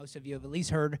Most of you have at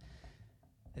least heard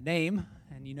the name,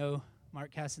 and you know Mark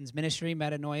Caston's ministry,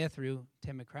 Metanoia, through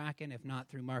Tim McCracken, if not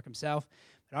through Mark himself.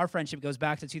 But our friendship goes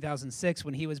back to 2006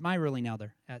 when he was my ruling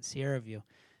elder at Sierra View.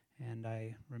 And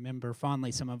I remember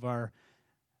fondly some of our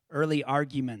early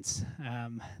arguments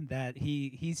that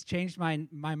he's changed my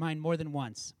mind more than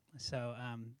once. So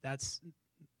that's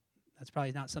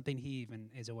probably not something he even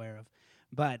is aware of.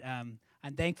 But I'm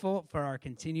thankful for our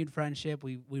continued friendship.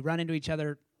 We run into each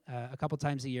other a couple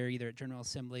times a year, either at General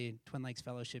Assembly, Twin Lakes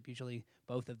Fellowship, usually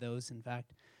both of those, in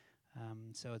fact.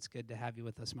 So it's good to have you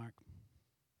with us, Mark.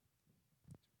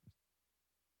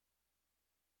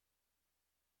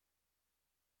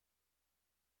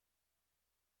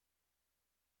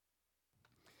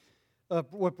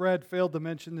 What Brad failed to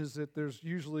mention is that there's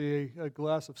usually a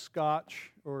glass of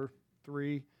scotch or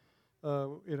three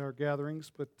in our gatherings,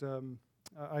 but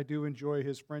I do enjoy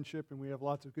his friendship, and we have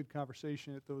lots of good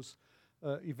conversation at those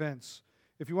events.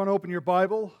 If you want to open your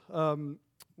Bible,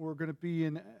 we're going to be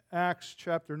in Acts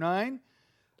chapter 9.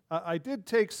 I did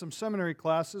take some seminary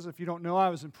classes. If you don't know, I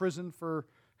was in prison for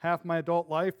half my adult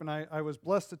life, and I was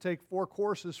blessed to take 4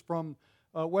 courses from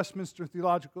Westminster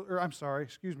Theological,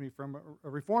 from a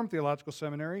Reformed Theological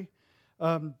Seminary.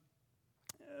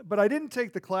 But I didn't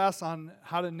take the class on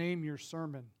how to name your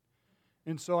sermon.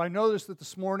 And so I noticed that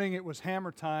this morning it was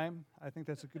Hammer Time. I think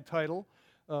that's a good title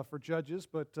for judges.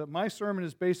 But my sermon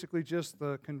is basically just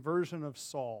the conversion of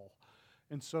Saul.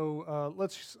 And so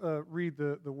let's read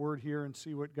the word here and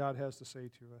see what God has to say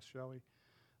to us, shall we?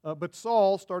 But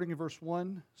Saul, starting in verse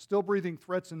 1, still breathing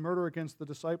threats and murder against the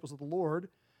disciples of the Lord,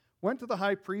 went to the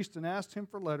high priest and asked him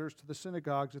for letters to the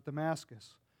synagogues at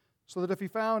Damascus, so that if he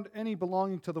found any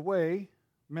belonging to the way,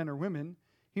 men or women,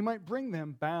 he might bring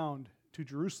them bound to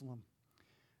Jerusalem.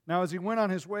 Now as he went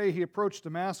on his way, he approached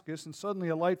Damascus, and suddenly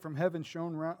a light from heaven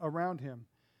shone around him.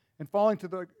 And falling to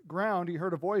the ground, he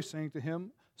heard a voice saying to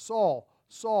him, "Saul,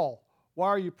 Saul, why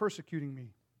are you persecuting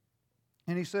me?"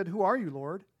 And he said, "Who are you,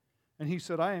 Lord?" And he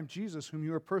said, "I am Jesus, whom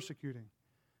you are persecuting.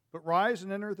 But rise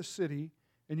and enter the city,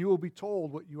 and you will be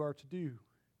told what you are to do."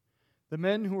 The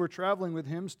men who were traveling with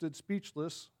him stood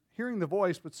speechless, hearing the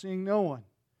voice but seeing no one.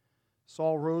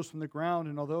 Saul rose from the ground,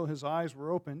 and although his eyes were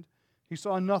opened, he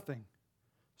saw nothing.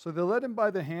 So they led him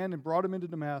by the hand and brought him into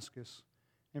Damascus.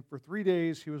 And for 3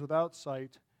 days he was without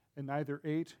sight, and neither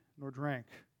ate nor drank.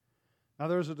 Now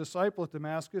there was a disciple at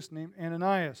Damascus named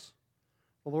Ananias.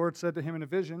 The Lord said to him in a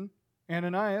vision,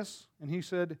 "Ananias," and he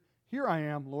said, "Here I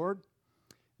am, Lord."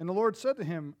 And the Lord said to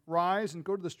him, "Rise and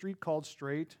go to the street called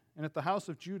Straight, and at the house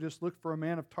of Judas look for a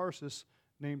man of Tarsus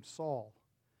named Saul,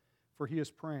 for he is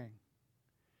praying.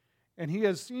 And he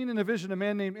has seen in a vision a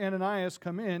man named Ananias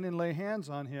come in and lay hands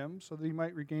on him so that he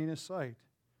might regain his sight."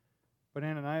 But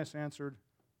Ananias answered,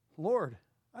 "Lord,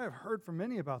 I have heard from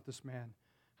many about this man,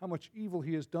 how much evil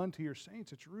he has done to your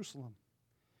saints at Jerusalem.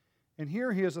 And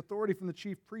here he has authority from the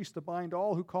chief priest to bind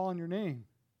all who call on your name."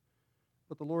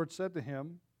 But the Lord said to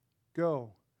him,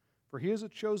 "Go, for he is a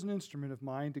chosen instrument of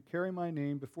mine to carry my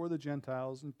name before the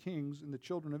Gentiles and kings and the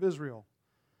children of Israel.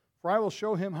 For I will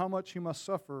show him how much he must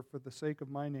suffer for the sake of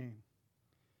my name."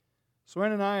 So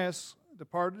Ananias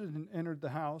departed and entered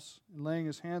the house, and laying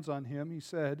his hands on him, he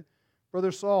said,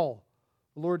 "Brother Saul,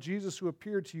 the Lord Jesus, who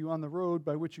appeared to you on the road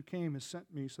by which you came, has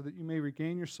sent me so that you may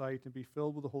regain your sight and be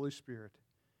filled with the Holy Spirit."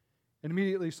 And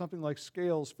immediately something like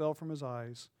scales fell from his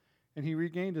eyes, and he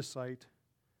regained his sight.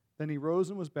 Then he rose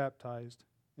and was baptized,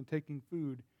 and taking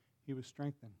food, he was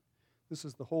strengthened. This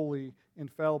is the holy,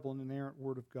 infallible, and inerrant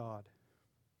Word of God.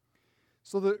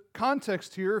 So the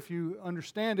context here, if you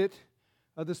understand it,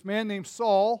 this man named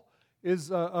Saul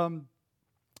is not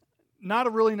a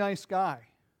really nice guy.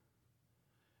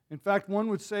 In fact, one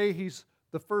would say he's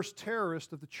the first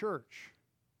terrorist of the church.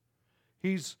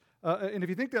 And if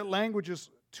you think that language is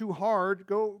too hard,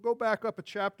 go back up a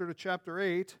chapter to chapter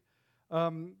 8.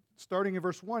 Starting in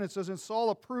verse 1, it says, "And Saul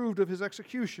approved of his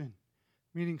execution,"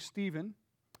 meaning Stephen,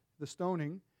 the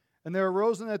stoning. "And there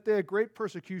arose in that day a great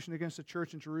persecution against the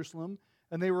church in Jerusalem,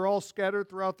 and they were all scattered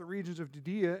throughout the regions of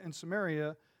Judea and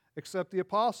Samaria, except the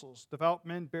apostles. Devout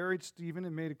men buried Stephen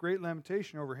and made a great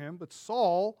lamentation over him. But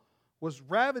Saul was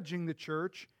ravaging the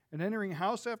church and entering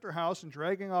house after house and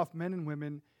dragging off men and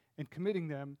women and committing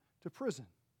them to prison."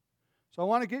 So I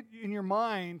want to get in your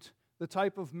mind the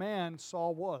type of man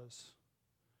Saul was.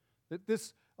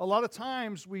 A lot of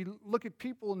times we look at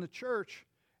people in the church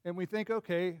and we think,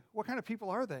 okay, what kind of people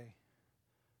are they?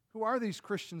 Who are these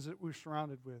Christians that we're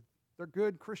surrounded with? They're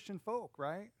good Christian folk,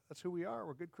 right? That's who we are.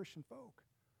 We're good Christian folk.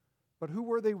 But who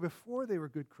were they before they were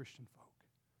good Christian folk?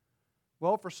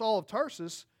 Well, for Saul of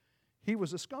Tarsus, he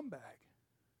was a scumbag,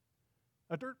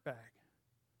 a dirtbag,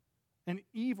 an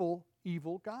evil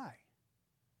evil guy.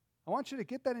 I want you to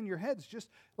get that in your heads. Just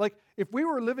like if we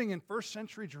were living in first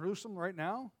century Jerusalem right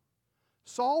now,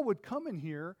 Saul would come in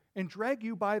here and drag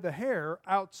you by the hair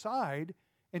outside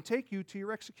and take you to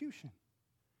your execution.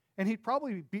 And he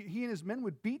and his men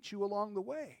would beat you along the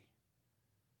way.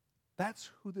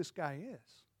 That's who this guy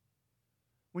is.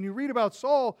 When you read about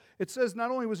Saul, it says not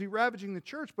only was he ravaging the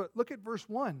church, but look at verse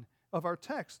 1 of our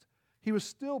text. He was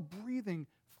still breathing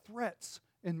threats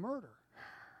and murder.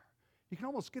 You can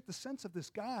almost get the sense of this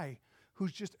guy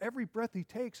who's just every breath he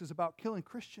takes is about killing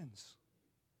Christians.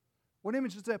 What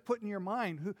image does that put in your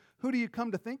mind? Who do you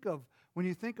come to think of when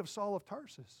you think of Saul of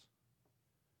Tarsus?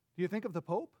 Do you think of the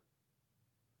Pope?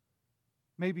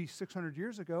 Maybe 600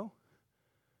 years ago,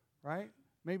 right?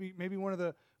 Maybe one of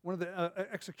the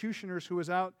executioners who was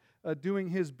out doing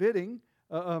his bidding,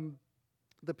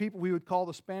 the people we would call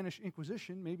the Spanish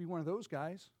Inquisition, maybe one of those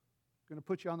guys, going to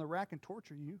put you on the rack and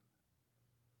torture you.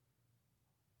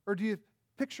 Or do you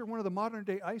picture one of the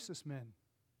modern-day ISIS men?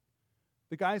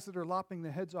 The guys that are lopping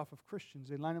the heads off of Christians.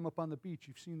 They line them up on the beach.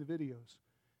 You've seen the videos.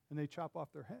 And they chop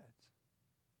off their heads.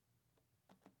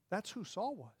 That's who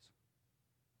Saul was.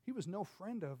 He was no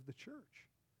friend of the church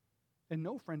and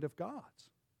no friend of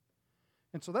God's.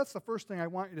 And so that's the first thing I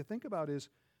want you to think about is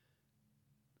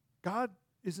God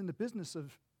is in the business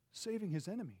of saving his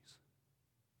enemies,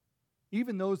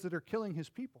 even those that are killing his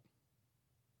people.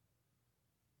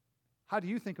 How do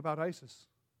you think about ISIS?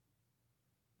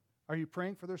 Are you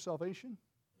praying for their salvation?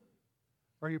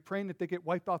 Or are you praying that they get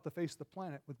wiped off the face of the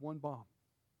planet with one bomb?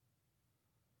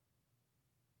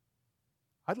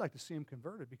 I'd like to see him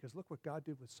converted because look what God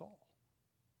did with Saul.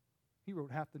 He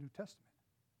wrote half the New Testament.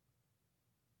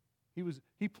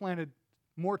 He planted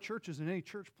more churches than any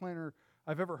church planter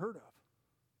I've ever heard of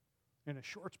in a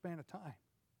short span of time.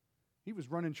 He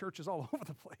was running churches all over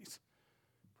the place.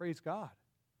 Praise God.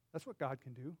 That's what God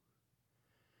can do.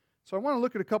 So I want to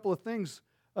look at a couple of things.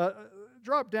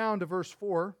 Drop down to verse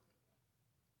 4.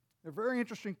 A very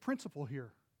interesting principle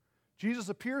here. Jesus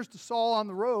appears to Saul on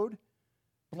the road,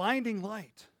 blinding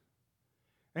light.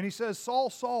 And he says, Saul,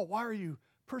 Saul, why are you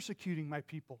persecuting my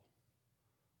people?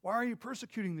 Why are you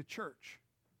persecuting the church?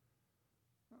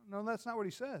 No, that's not what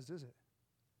he says, is it?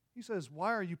 He says,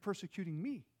 why are you persecuting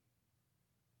me?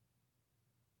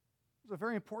 There's a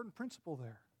very important principle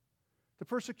there. To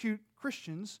persecute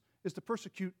Christians is to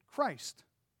persecute Christ.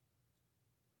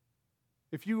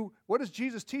 What does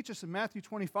Jesus teach us in Matthew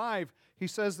 25? He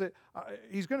says that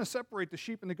he's going to separate the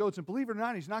sheep and the goats. And believe it or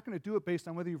not, he's not going to do it based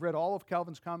on whether you've read all of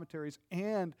Calvin's commentaries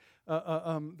and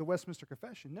the Westminster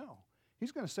Confession. No.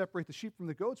 He's going to separate the sheep from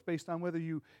the goats based on whether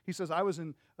he says, I was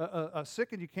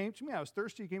sick and you came to me. I was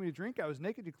thirsty, you gave me a drink. I was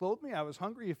naked, you clothed me. I was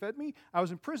hungry, you fed me. I was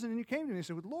in prison and you came to me. He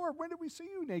said, Lord, when did we see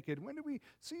you naked? When did we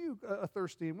see you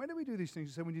thirsty? And when did we do these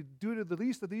things? He said, when you do it to the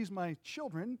least of these, my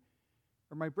children,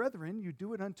 or my brethren, you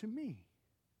do it unto me.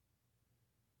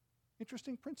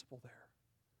 Interesting principle there.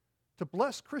 To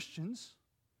bless Christians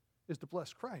is to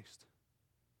bless Christ.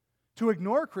 To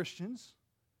ignore Christians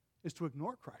is to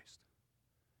ignore Christ.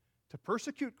 To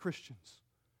persecute Christians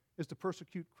is to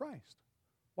persecute Christ.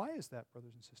 Why is that,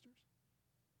 brothers and sisters?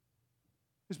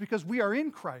 It's because we are in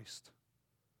Christ.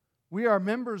 We are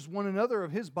members one another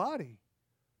of his body.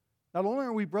 Not only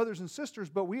are we brothers and sisters,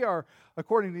 but we are,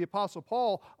 according to the Apostle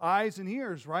Paul, eyes and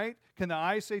ears, right? Can the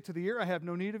eye say to the ear, I have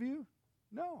no need of you?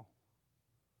 No.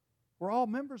 We're all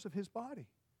members of his body.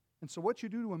 And so what you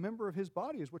do to a member of his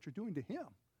body is what you're doing to him.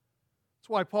 That's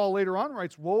why Paul later on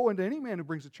writes, woe unto any man who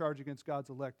brings a charge against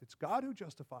God's elect. It's God who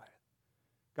justifieth.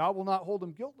 God will not hold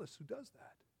him guiltless who does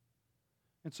that.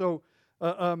 And so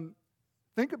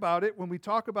think about it when we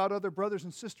talk about other brothers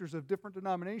and sisters of different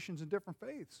denominations and different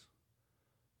faiths.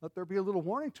 Let there be a little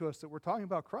warning to us that we're talking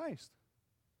about Christ.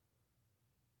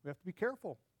 We have to be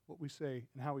careful what we say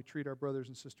and how we treat our brothers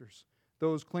and sisters.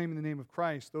 Those claiming the name of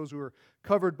Christ, those who are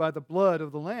covered by the blood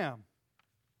of the Lamb.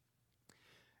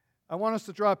 I want us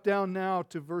to drop down now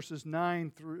to verses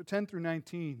 10 through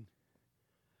 19.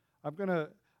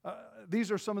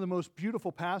 These are some of the most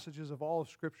beautiful passages of all of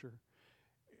Scripture.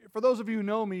 For those of you who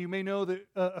know me, you may know that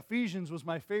Ephesians was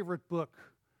my favorite book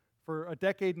for a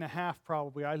decade and a half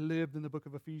probably. I lived in the book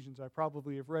of Ephesians. I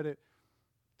probably have read it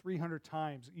 300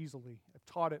 times easily. I've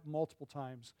taught it multiple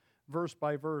times, verse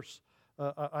by verse.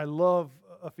 I love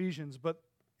Ephesians, but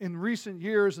in recent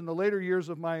years, in the later years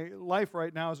of my life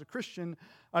right now as a Christian,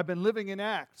 I've been living in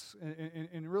Acts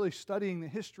and really studying the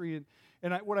history.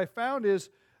 And what I found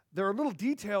is there are little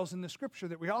details in the Scripture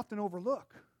that we often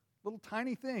overlook, little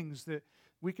tiny things that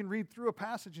we can read through a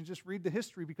passage and just read the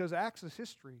history because Acts is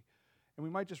history. And we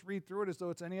might just read through it as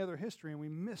though it's any other history, and we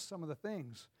miss some of the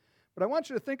things. But I want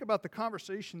you to think about the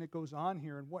conversation that goes on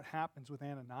here and what happens with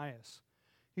Ananias.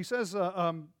 He says,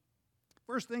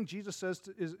 first thing Jesus says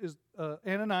is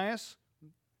Ananias,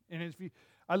 and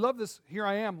I love this, here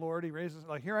I am, Lord. He raises,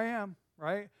 like, here I am,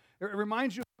 right? It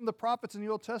reminds you of the prophets in the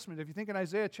Old Testament. If you think in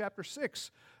Isaiah chapter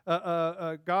 6,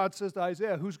 God says to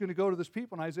Isaiah, who's going to go to this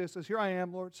people? And Isaiah says, here I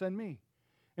am, Lord, send me.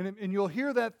 And you'll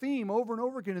hear that theme over and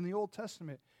over again in the Old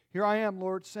Testament. Here I am,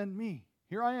 Lord, send me.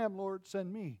 Here I am, Lord,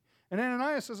 send me. And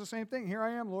Ananias says the same thing. Here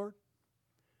I am, Lord.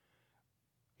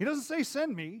 He doesn't say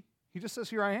send me. He just says,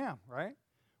 here I am, right?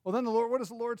 Well, then what does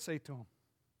the Lord say to him?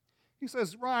 He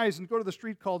says, rise and go to the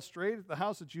street called Straight at the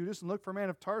house of Judas and look for a man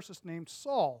of Tarsus named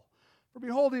Saul. For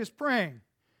behold, he is praying.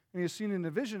 And he has seen in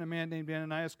a vision a man named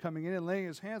Ananias coming in and laying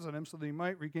his hands on him so that he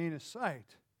might regain his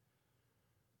sight.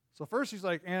 So first he's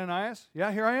like, Ananias,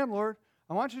 yeah, here I am, Lord.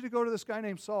 I want you to go to this guy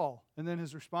named Saul. And then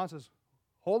his response is,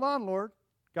 hold on, Lord.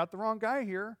 Got the wrong guy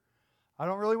here. I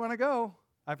don't really want to go.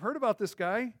 I've heard about this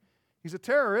guy. He's a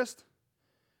terrorist.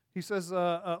 He says,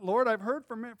 Lord, I've heard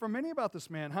from many about this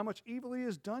man, how much evil he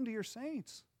has done to your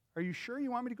saints. Are you sure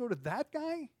you want me to go to that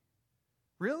guy?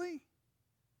 Really?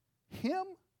 Him?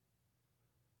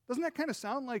 Doesn't that kind of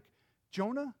sound like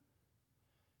Jonah?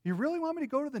 You really want me to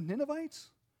go to the Ninevites?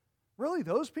 Really,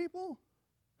 those people?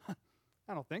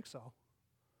 I don't think so.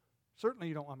 Certainly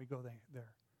you don't want me to go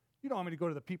there. You don't want me to go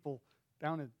to the people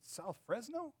down in South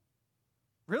Fresno?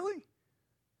 Really?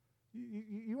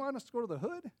 You want us to go to the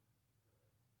hood?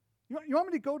 You want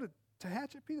me to go to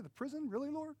Tehachapi, to the prison? Really,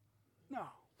 Lord? No.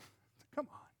 Come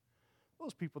on.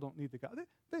 Those people don't need the God.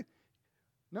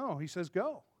 No, he says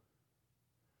go.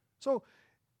 So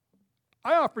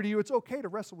I offer to you, it's okay to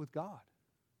wrestle with God.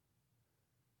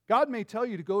 God may tell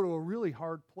you to go to a really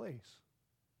hard place.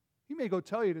 He may go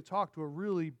tell you to talk to a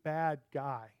really bad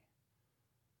guy.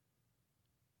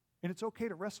 And it's okay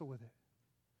to wrestle with it.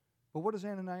 But what does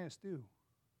Ananias do?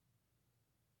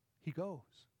 He goes.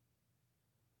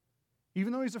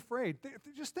 Even though he's afraid.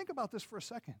 Just think about this for a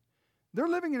second. They're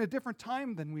living in a different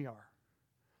time than we are.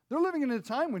 They're living in a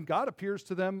time when God appears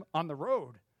to them on the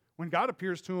road, when God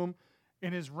appears to them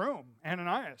in his room,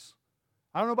 Ananias.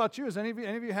 I don't know about you. Has any of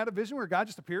you had a vision where God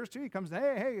just appears to you? He comes,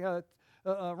 hey,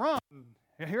 Ron,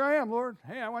 here I am, Lord.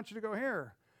 Hey, I want you to go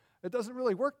here. It doesn't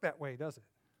really work that way, does it?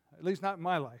 At least not in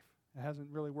my life. It hasn't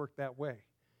really worked that way.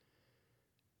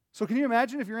 So can you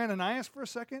imagine if you're Ananias for a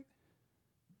second?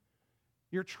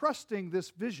 You're trusting this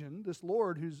vision, this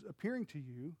Lord who's appearing to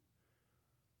you,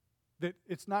 that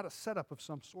it's not a setup of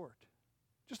some sort.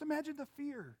 Just imagine the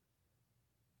fear.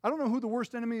 I don't know who the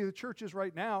worst enemy of the church is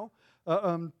right now,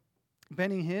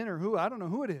 Benny Hinn or who, I don't know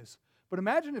who it is. But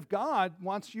imagine if God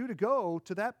wants you to go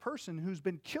to that person who's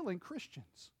been killing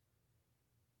Christians.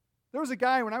 There was a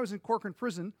guy, when I was in Corcoran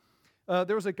prison,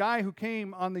 there was a guy who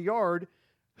came on the yard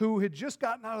who had just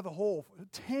gotten out of the hole,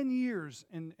 10 years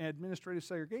in administrative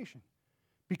segregation,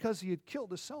 because he had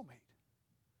killed his cellmate.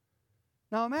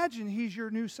 Now imagine he's your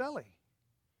new cellie.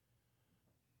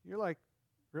 You're like,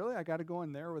 really? I got to go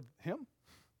in there with him?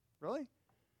 Really?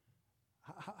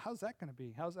 How's that going to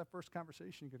be? How's that first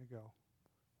conversation going to go?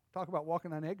 Talk about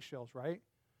walking on eggshells, right?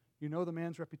 You know the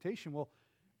man's reputation. Well,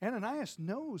 Ananias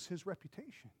knows his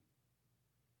reputation.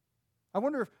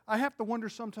 I have to wonder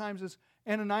sometimes, does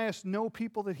Ananias know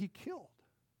people that he killed?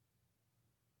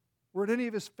 Were any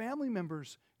of his family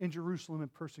members in Jerusalem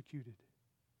and persecuted?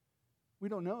 We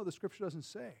don't know. The scripture doesn't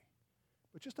say.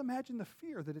 But just imagine the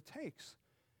fear that it takes.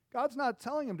 God's not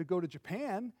telling him to go to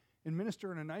Japan and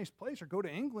minister in a nice place, or go to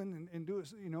England and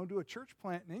do a church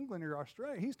plant in England or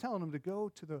Australia. He's telling him to go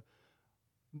to the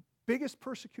biggest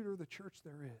persecutor of the church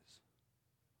there is,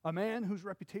 a man whose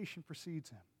reputation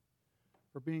precedes him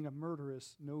for being a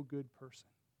murderous, no good person.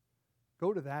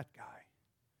 Go to that guy.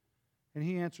 And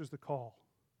he answers the call.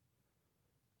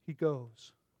 He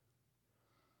goes.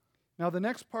 Now the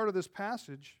next part of this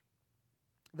passage,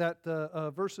 that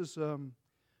verses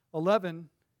 11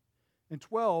 and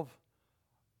 12,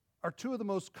 are two of the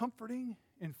most comforting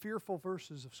and fearful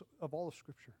verses of all of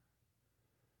Scripture.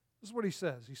 This is what he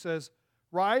says. He says,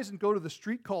 rise and go to the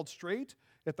street called Straight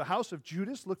at the house of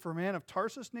Judas. Look for a man of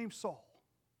Tarsus named Saul.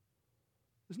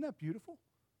 Isn't that beautiful?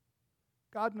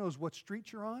 God knows what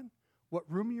street you're on, what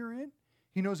room you're in.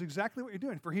 He knows exactly what you're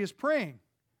doing, for he is praying,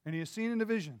 and he has seen in a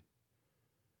vision.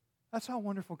 That's how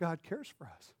wonderful God cares for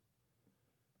us.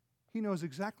 He knows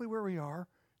exactly where we are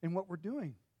and what we're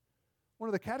doing. One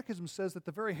of the catechisms says that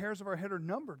the very hairs of our head are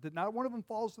numbered, that not one of them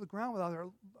falls to the ground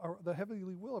without the heavenly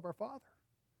will of our Father.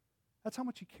 That's how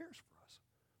much he cares for us.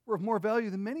 We're of more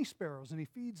value than many sparrows, and he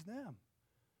feeds them.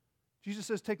 Jesus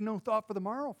says, take no thought for the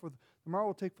morrow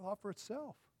will take thought for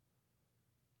itself.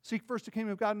 Seek first the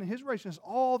kingdom of God and His righteousness.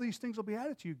 All these things will be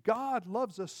added to you. God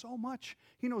loves us so much.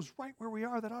 He knows right where we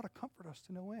are. That ought to comfort us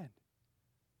to no end.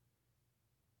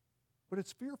 But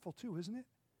it's fearful too, isn't it?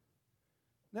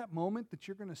 That moment that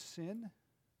you're going to sin,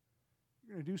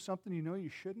 you're going to do something you know you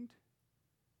shouldn't.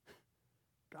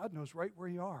 God knows right where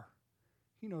you are.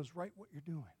 He knows right what you're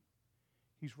doing.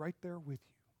 He's right there with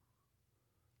you.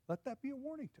 Let that be a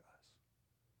warning to us.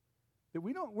 That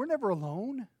we're never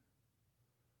alone.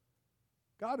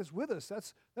 God is with us.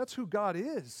 That's who God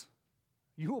is.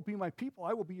 You will be my people.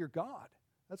 I will be your God.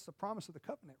 That's the promise of the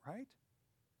covenant, right?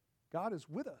 God is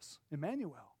with us,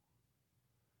 Emmanuel.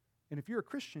 And if you're a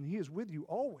Christian, He is with you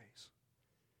always.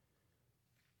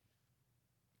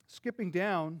 Skipping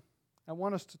down, I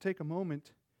want us to take a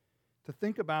moment to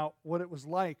think about what it was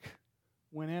like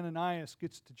when Ananias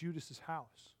gets to Judas's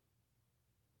house.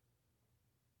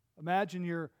 Imagine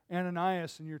you're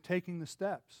Ananias and you're taking the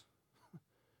steps.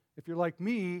 If you're like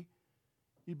me,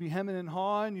 you'd be hemming and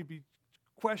hawing, you'd be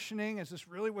questioning, is this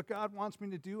really what God wants me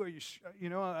to do? Are you,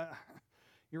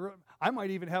 I might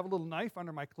even have a little knife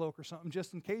under my cloak or something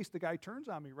just in case the guy turns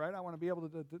on me, right? I want to be able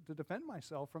to defend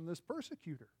myself from this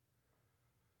persecutor.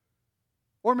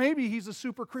 Or maybe he's a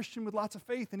super Christian with lots of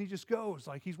faith and he just goes,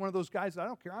 like he's one of those guys that I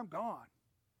don't care, I'm gone.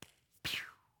 Pew!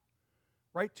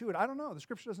 Right to it. I don't know. The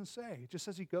scripture doesn't say. It just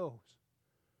says he goes.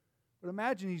 But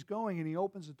imagine he's going and he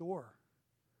opens the door.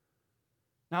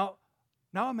 Now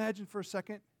imagine for a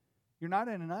second, you're not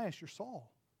Ananias, you're Saul.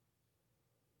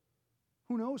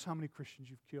 Who knows how many Christians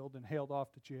you've killed and hailed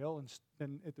off to jail and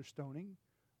been at their stoning?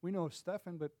 We know of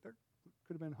Stephen, but there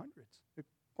could have been hundreds.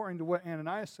 According to what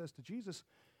Ananias says to Jesus,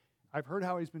 I've heard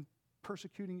how he's been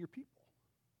persecuting your people.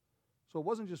 So it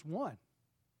wasn't just one,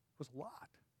 it was a lot.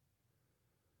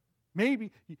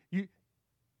 Maybe you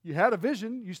had a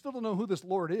vision, you still don't know who this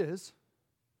Lord is.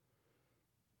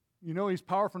 You know He's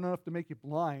powerful enough to make you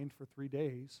blind for 3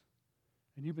 days,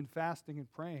 and you've been fasting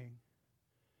and praying.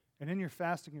 And in your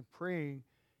fasting and praying,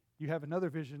 you have another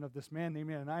vision of this man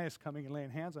named Ananias coming and laying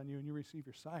hands on you, and you receive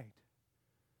your sight.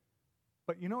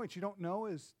 But you know what you don't know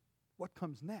is what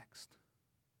comes next.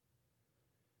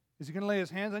 Is He going to lay His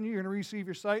hands on you, you're going to receive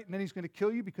your sight, and then He's going to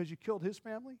kill you because you killed His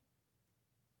family?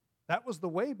 That was the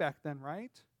way back then,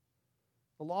 right?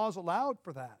 The laws allowed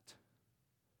for that.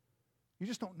 You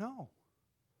just don't know.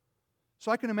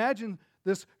 So I can imagine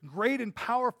this great and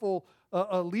powerful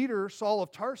leader, Saul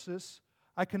of Tarsus,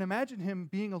 I can imagine him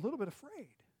being a little bit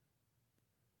afraid,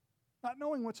 not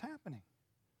knowing what's happening.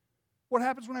 What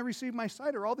happens when I receive my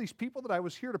sight? Are all these people that I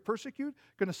was here to persecute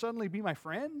going to suddenly be my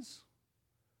friends?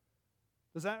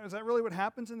 Is that really what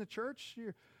happens in the church?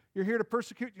 You're here to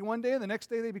persecute you one day, and the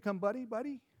next day they become buddy.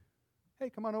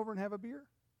 Hey, come on over and have a beer.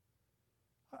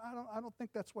 I don't think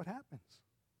that's what happens.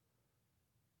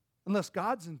 Unless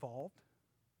God's involved,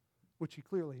 which He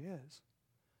clearly is.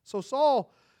 So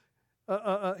Saul,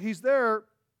 he's there,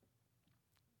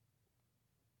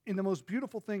 and the most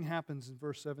beautiful thing happens in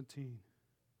verse 17.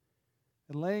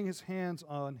 And laying his hands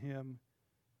on him,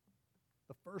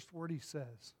 the first word he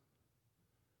says,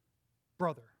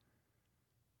 brother.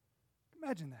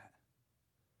 Imagine that.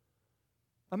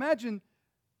 Imagine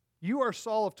you are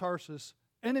Saul of Tarsus,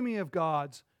 enemy of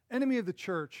God's, enemy of the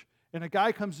church, and a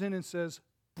guy comes in and says,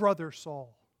 brother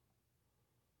Saul.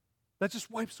 That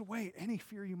just wipes away any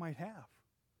fear you might have.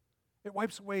 It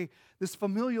wipes away, this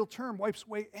familial term wipes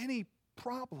away any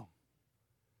problem.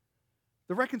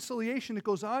 The reconciliation that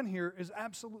goes on here is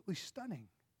absolutely stunning.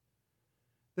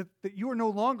 That you are no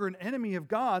longer an enemy of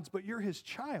God's, but you're His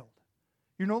child.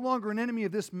 You're no longer an enemy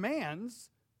of this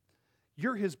man's,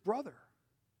 you're his brother.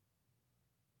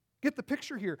 Get the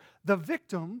picture here. The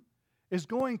victim is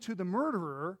going to the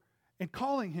murderer and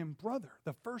calling him brother.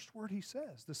 The first word he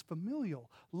says, this familial,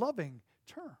 loving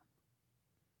term.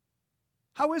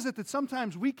 How is it that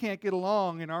sometimes we can't get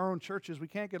along in our own churches? We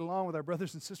can't get along with our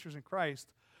brothers and sisters in Christ,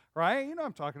 right? You know what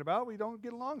I'm talking about. We don't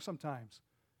get along sometimes.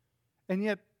 And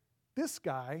yet, this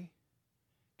guy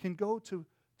can go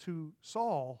to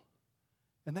Saul,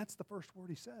 and that's the first word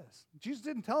he says. Jesus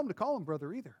didn't tell him to call him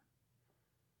brother either.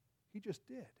 He just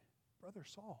did. Brother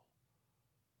Saul.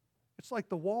 It's like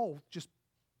the wall just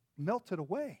melted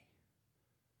away.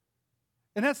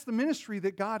 And that's the ministry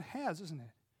that God has, isn't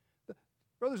it?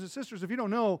 Brothers and sisters, if you don't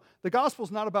know, the gospel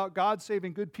is not about God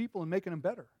saving good people and making them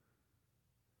better.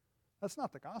 That's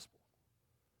not the gospel.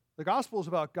 The gospel is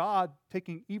about God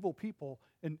taking evil people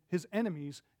and His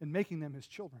enemies and making them His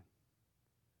children.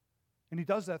 And He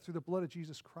does that through the blood of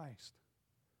Jesus Christ.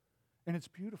 And it's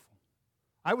beautiful.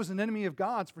 I was an enemy of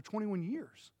God's for 21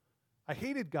 years. I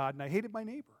hated God and I hated my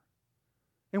neighbor.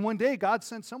 And one day God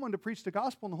sent someone to preach the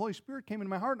gospel and the Holy Spirit came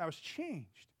into my heart and I was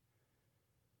changed.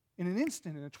 in an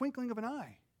instant, in a twinkling of an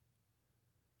eye.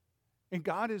 And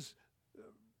God has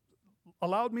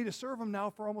allowed me to serve him now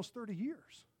for almost 30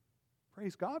 years.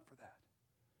 Praise God for that.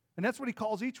 And that's what he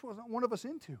calls each one of us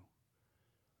into.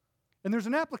 And there's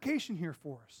an application here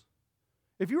for us.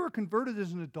 If you were converted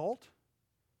as an adult,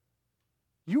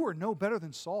 you were no better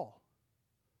than Saul.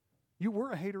 You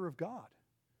were a hater of God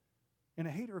and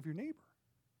a hater of your neighbor.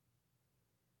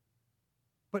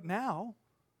 But now,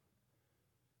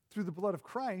 through the blood of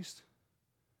Christ,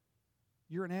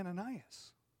 you're an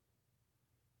Ananias.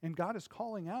 And God is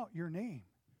calling out your name.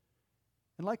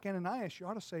 And like Ananias, you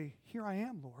ought to say, "Here I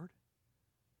am, Lord."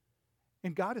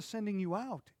 And God is sending you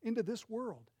out into this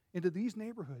world, into these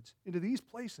neighborhoods, into these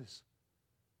places,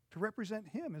 to represent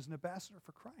him as an ambassador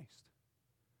for Christ.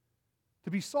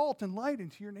 To be salt and light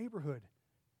into your neighborhood,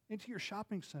 into your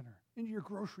shopping center, into your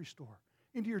grocery store,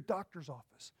 into your doctor's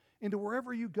office, into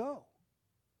wherever you go.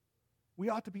 We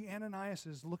ought to be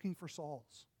Ananiases looking for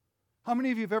Sauls. How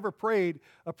many of you have ever prayed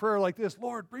a prayer like this?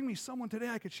 "Lord, bring me someone today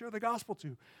I could share the gospel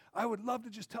to. I would love to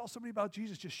just tell somebody about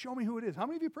Jesus. Just show me who it is." How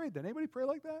many of you prayed that? Anybody pray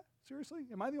like that?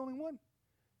 Seriously? Am I the only one?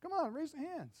 Come on, raise the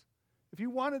hands. If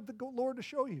you wanted the Lord to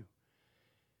show you.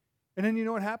 And then you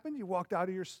know what happened? You walked out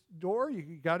of your door,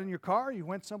 you got in your car, you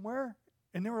went somewhere,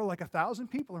 and there were like 1,000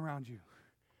 people around you.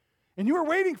 And you were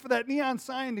waiting for that neon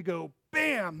sign to go,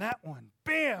 bam, that one,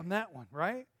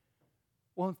 right?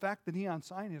 Well, in fact, the neon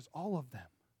sign is all of them.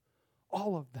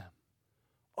 All of them.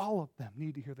 All of them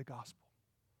need to hear the gospel.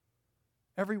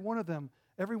 Every one of them,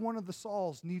 every one of the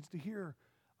Sauls needs to hear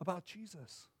about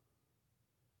Jesus.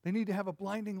 They need to have a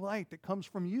blinding light that comes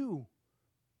from you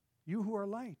who are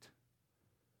light.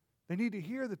 They need to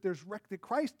hear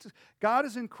that God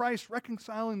is in Christ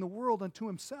reconciling the world unto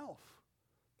himself.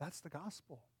 That's the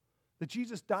gospel. That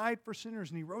Jesus died for sinners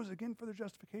and he rose again for their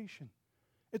justification.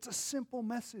 It's a simple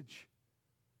message.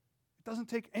 It doesn't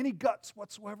take any guts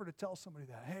whatsoever to tell somebody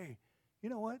that, hey, you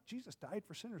know what? Jesus died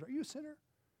for sinners. Are you a sinner?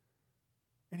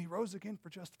 And he rose again for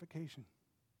justification.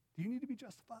 Do you need to be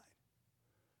justified?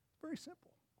 It's very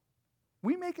simple.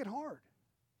 We make it hard.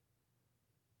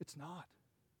 It's not.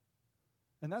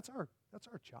 And that's our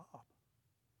job.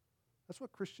 That's what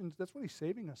he's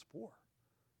saving us for.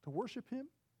 To worship him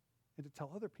and to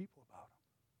tell other people about him.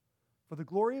 For the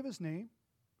glory of his name,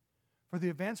 for the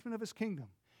advancement of his kingdom.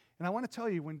 And I want to tell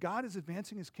you, when God is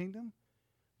advancing his kingdom,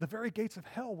 the very gates of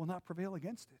hell will not prevail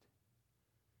against it.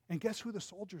 And guess who the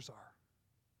soldiers are?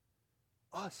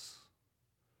 Us.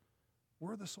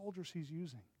 We're the soldiers he's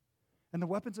using. And the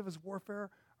weapons of his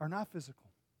warfare are not physical.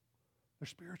 They're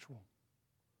spiritual.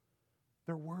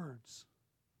 They're words.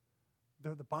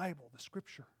 They're the Bible, the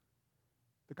Scripture,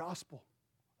 the gospel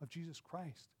of Jesus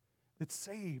Christ that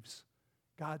saves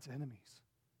God's enemies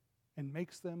and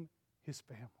makes them his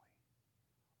family.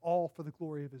 All for the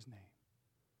glory of his name.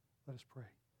 Let us pray.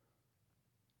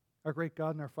 Our great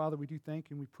God and our Father, we do thank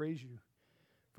you and we praise you